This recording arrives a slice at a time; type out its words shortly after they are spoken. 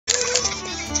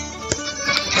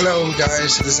Hello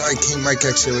guys, this is I King Mike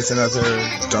X here with another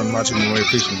Danmachi Memoria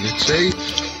Freese video. Today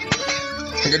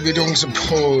I'm going to be doing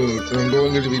support. I'm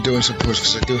going to be doing support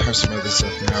because I do have some other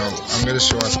stuff now. I'm going to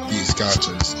show off these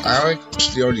gachas. I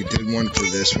actually already did one for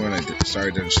this one.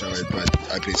 Sorry I didn't show it,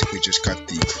 but I basically just got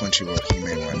the Crunchyroll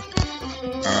Hime one.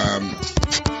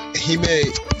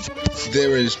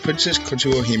 There is Princess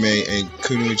Crunchyroll Hime and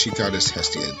Kunoichi Goddess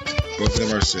Hestia. Both of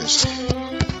them are sis.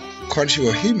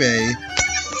 Crunchyroll Hime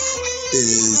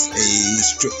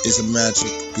is a magic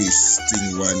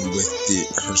boosting one with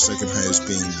her second highest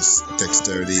being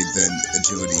dexterity, then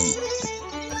agility,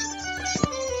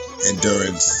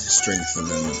 endurance, strength, and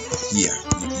then you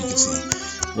can see.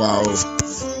 Wow.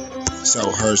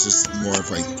 So hers is more of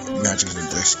like magic and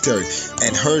dexterity,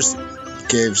 and hers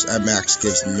gives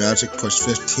magic plus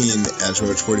 15 as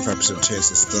well as 45% chance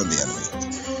to stun the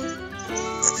enemy.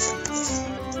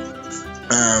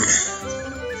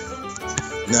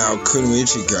 Now,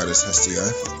 Kunoichi Goddess Hestia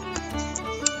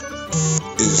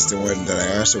is the one that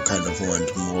I also kind of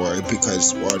want more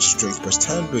because while its strength plus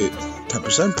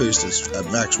 10% boost is at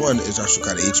max 1, it's also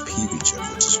got HP regen,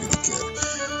 which is really good.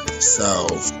 So,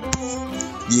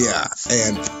 yeah,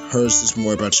 and hers is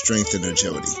more about strength and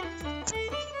agility.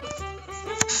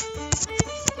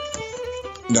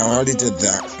 Now, I already did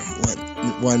that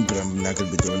one, but I'm not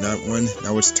going to be doing that one.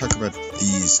 Now, let's talk about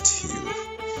these two.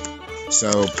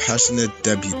 So, Passionate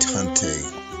Debutante.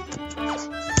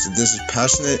 So this is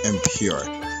Passionate and Pure.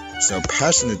 So,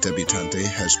 Passionate Debutante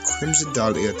has Crimson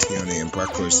Dahlia, Tione, and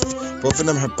Black Rose. Both of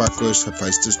them have Black Rose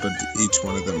Hephaestus, but each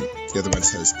one of them, the other one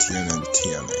has Tione and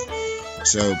Tione.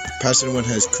 So, Passionate one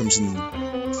has Crimson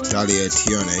Dahlia,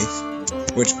 Tione,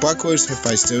 which Black Rose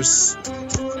Hephaestus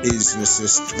is an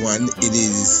assist one. It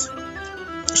is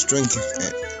strength.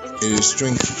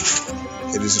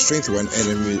 It is a strength one, and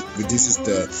it reduces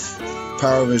the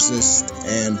power resist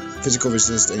and physical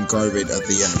resist and guard rate of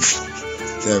the enemy.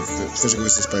 The physical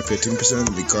resist by 15%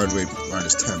 and the guard rate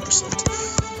minus 10%.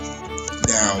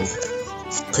 Now,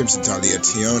 Crimson Dahlia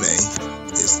Tione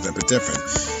is a little bit different.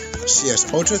 She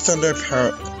has Ultra Thunder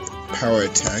power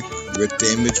attack with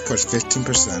damage plus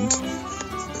 15%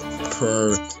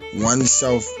 per one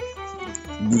self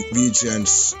regen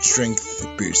strength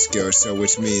boost skill, so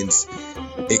which means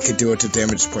it could do it to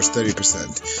damage plus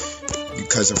 30%.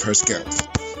 Because of her skill.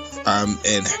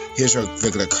 And here's her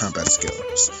regular combat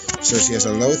skills. So she has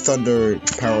a low thunder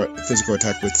power physical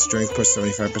attack with strength plus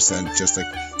 75%, just like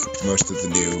most of the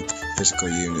new physical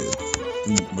unit,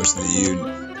 most of the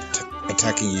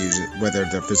attacking units, whether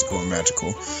they're physical or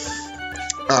magical.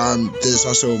 There's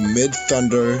also mid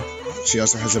thunder. She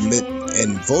also has a mid,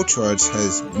 and Volcharge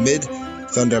has mid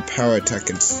thunder power attack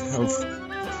and self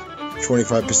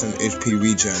 25% HP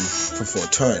regen for 4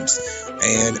 turns.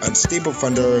 And Unstable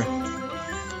Thunder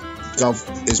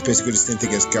is basically the same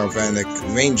thing as Galvanic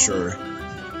Ranger,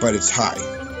 but it's high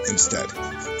instead.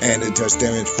 And it does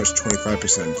damage plus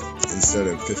 25% instead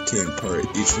of 15 per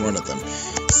each one of them.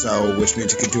 So, which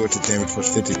means you can do it to damage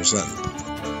plus 50%.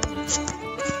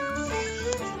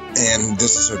 And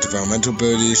this is her developmental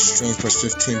ability: strength plus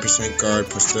 15%, guard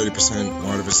plus 30%,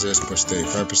 water resist plus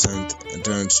 35%,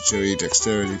 endurance, agility,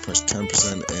 dexterity plus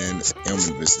 10%, and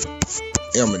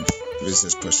ailment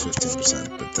resist plus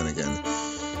 15%. But then again,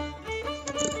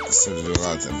 so to do a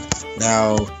lot of them.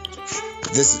 Now,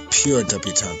 this is pure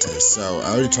Debutante. So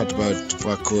I already talked about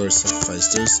Black Rose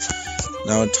Hephaestus.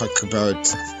 Now I'll talk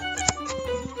about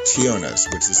Tiona's,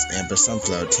 which is Amber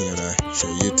Sunflower Tiona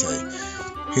Shoyute.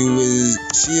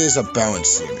 She is a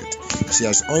balance unit. She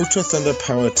has Ultra Thunder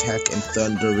power attack and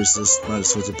Thunder resist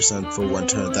minus 50% for 1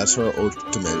 turn. That's her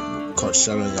ultimate, called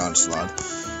Shattering Onslaught.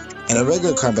 And her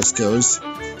regular combat skills,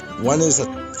 one is a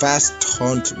fast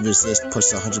taunt resist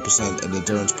plus 100% and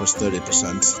endurance plus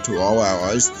 30% to all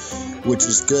allies, which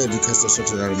is good because there's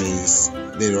certain enemies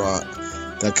later on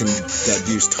that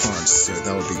use taunts, so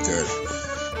that would be good.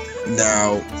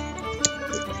 Now,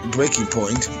 Breaking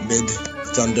Point, mid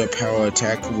Thunder power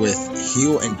attack with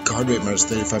heal and guard rate minus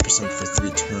 35% for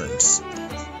 3 turns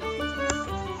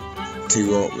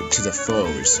to the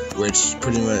foes, which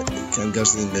pretty much, I'm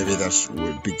guessing maybe that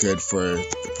would be good for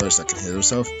the person that can hit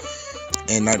himself.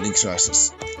 And Lightning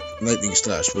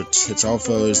Slash, which hits all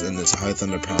foes and is a high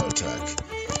Thunder power attack.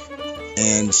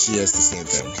 And she has the same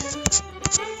thing.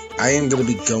 I am going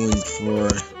to be going for,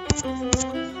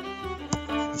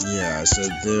 yeah, so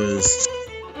there's,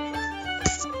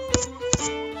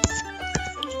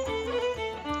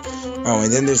 oh,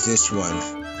 and then there's this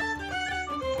one.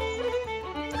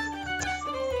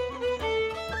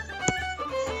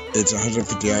 It's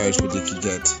 150 hours, but you can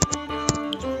get.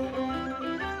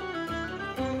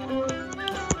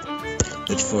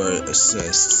 It's for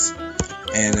assists.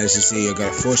 And as you see, I got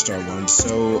a 4-star one.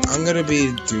 So I'm gonna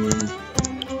be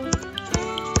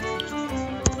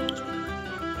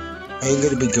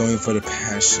going for the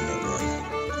passionate one,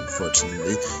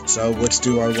 unfortunately. So which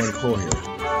do I want to pull here?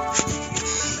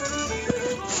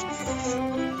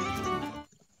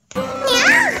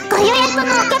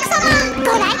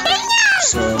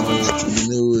 So we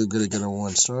knew we were gonna get a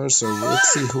 1-star. So let's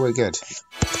see who I get.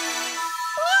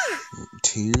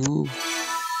 2,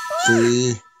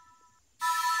 3.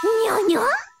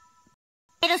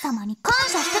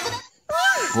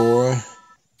 4.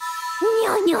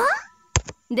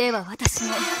 では私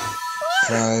も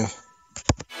 5,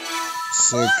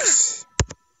 6,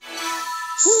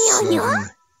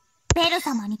 7, ベル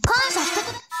様に感謝して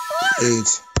くれ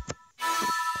 8,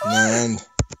 9,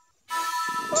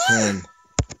 10.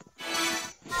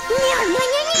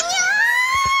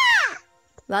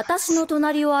 私の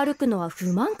隣を歩くのは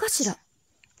不満かしら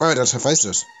Alright, that's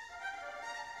Hephaestus.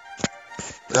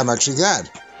 I'm actually glad.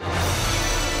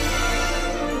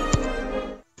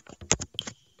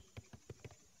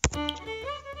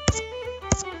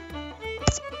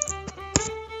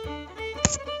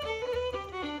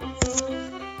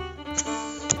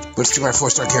 Let's do my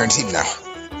 4-star guaranteed now.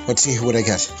 Let's see what I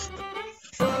get.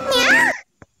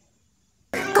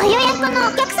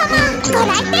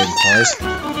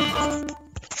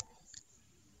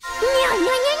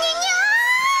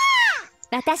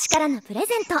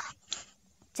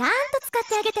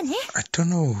 I don't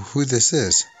know who this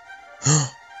is.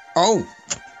 Oh!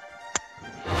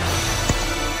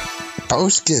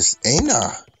 Hostess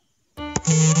Aina.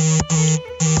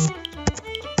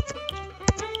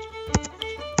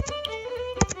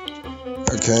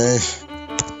 Okay.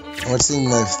 Let's see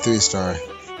my 3-star.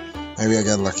 Maybe I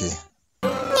got lucky.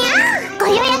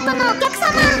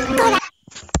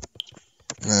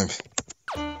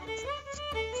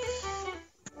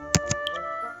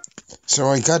 So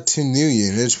I got 2 new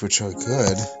units, which are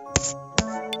good.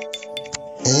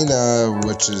 And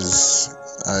which is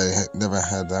I never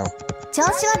had that.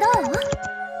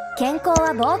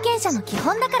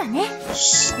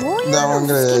 Now I'm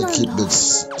gonna keep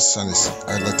this Sunday.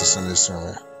 I like the Sunday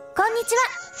stronger.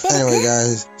 Anyway,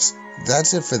 guys,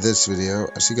 that's it for this video.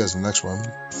 I'll see you guys in the next one.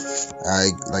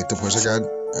 I like the push I got.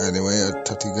 Anyway, I'll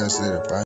talk to you guys later. Bye.